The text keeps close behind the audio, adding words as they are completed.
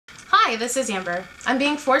Hi, this is Amber. I'm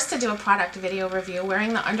being forced to do a product video review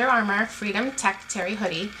wearing the Under Armour Freedom Tech Terry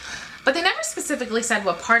hoodie, but they never specifically said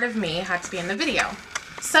what part of me had to be in the video.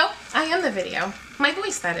 So, I am the video. My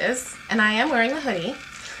voice, that is. And I am wearing the hoodie.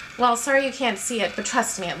 Well, sorry you can't see it, but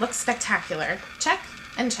trust me, it looks spectacular. Check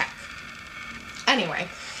and check. Anyway,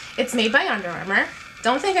 it's made by Under Armour.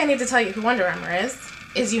 Don't think I need to tell you who Under Armour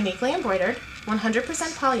is uniquely embroidered, 100%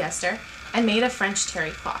 polyester, and made of French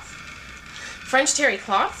terry cloth. French terry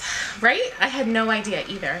cloth, right? I had no idea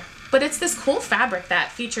either. But it's this cool fabric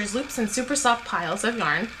that features loops and super soft piles of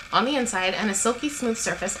yarn on the inside and a silky smooth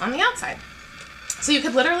surface on the outside. So you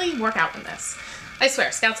could literally work out in this. I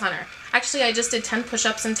swear, Scout's honor. Actually, I just did 10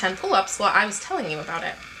 push-ups and 10 pull-ups while I was telling you about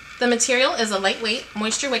it. The material is a lightweight,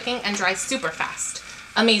 moisture-wicking, and dries super fast.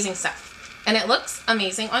 Amazing stuff. And it looks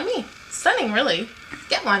amazing on me. Stunning, really.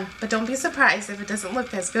 Get one, but don't be surprised if it doesn't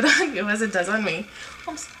look as good on you as it does on me.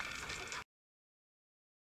 I'm sorry.